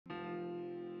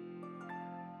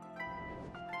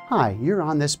Hi, you're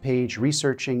on this page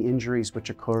researching injuries which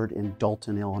occurred in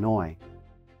Dolton, Illinois.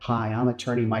 Hi, I'm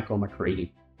attorney Michael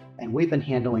McCready, and we've been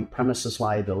handling premises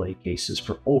liability cases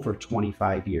for over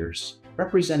 25 years,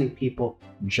 representing people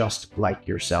just like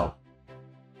yourself.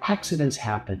 Accidents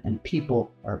happen and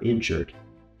people are injured,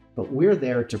 but we're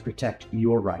there to protect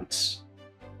your rights.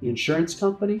 The insurance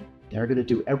company, they're going to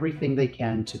do everything they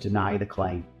can to deny the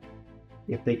claim.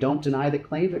 If they don't deny the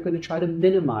claim, they're going to try to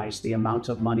minimize the amount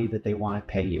of money that they want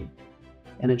to pay you.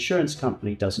 An insurance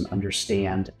company doesn't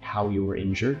understand how you were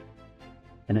injured.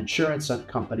 An insurance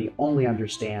company only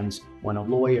understands when a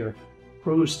lawyer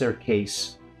proves their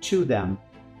case to them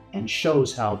and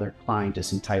shows how their client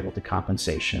is entitled to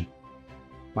compensation.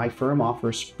 My firm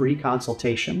offers free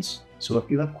consultations, so if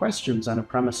you have questions on a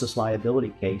premises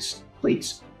liability case,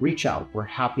 please reach out. We're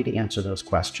happy to answer those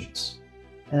questions.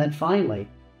 And then finally,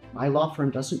 my law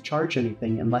firm doesn't charge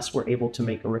anything unless we're able to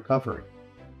make a recovery.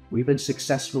 We've been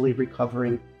successfully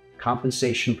recovering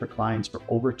compensation for clients for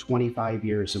over 25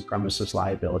 years in premises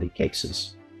liability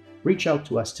cases. Reach out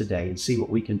to us today and see what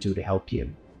we can do to help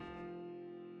you.